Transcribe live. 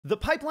The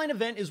Pipeline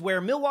event is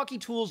where Milwaukee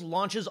Tools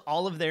launches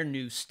all of their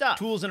new stuff.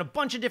 Tools in a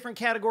bunch of different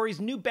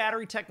categories, new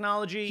battery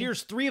technology.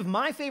 Here's 3 of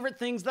my favorite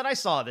things that I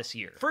saw this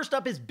year. First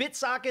up is bit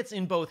sockets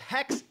in both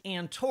hex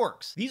and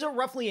torx. These are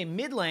roughly a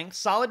mid-length,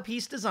 solid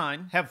piece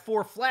design, have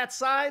 4 flat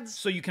sides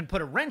so you can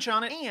put a wrench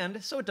on it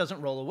and so it doesn't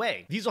roll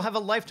away. These will have a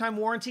lifetime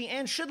warranty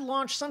and should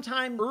launch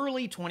sometime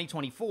early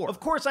 2024. Of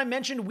course, I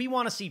mentioned we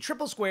want to see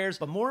triple squares,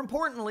 but more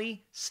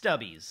importantly,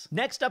 stubbies.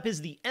 Next up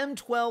is the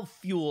M12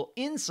 Fuel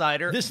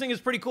Insider. This thing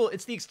is pretty cool.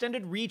 It's the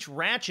extended reach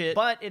ratchet,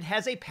 but it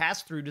has a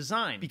pass-through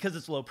design. Because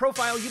it's low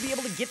profile, you'll be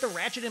able to get the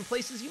ratchet in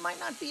places you might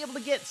not be able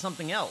to get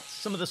something else.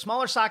 Some of the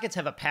smaller sockets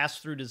have a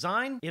pass-through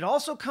design. It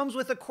also comes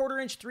with a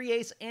 1/4"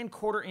 3/8" and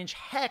 1/4"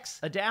 hex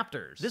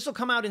adapters. This will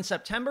come out in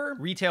September,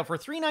 retail for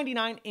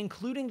 $399,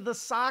 including the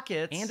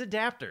sockets and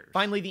adapters.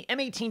 Finally, the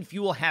M18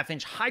 Fuel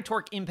 1/2" high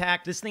torque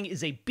impact. This thing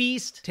is a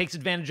beast, takes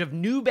advantage of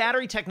new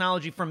battery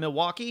technology from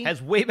Milwaukee,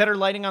 has way better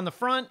lighting on the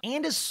front,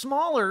 and is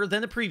smaller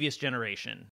than the previous generation.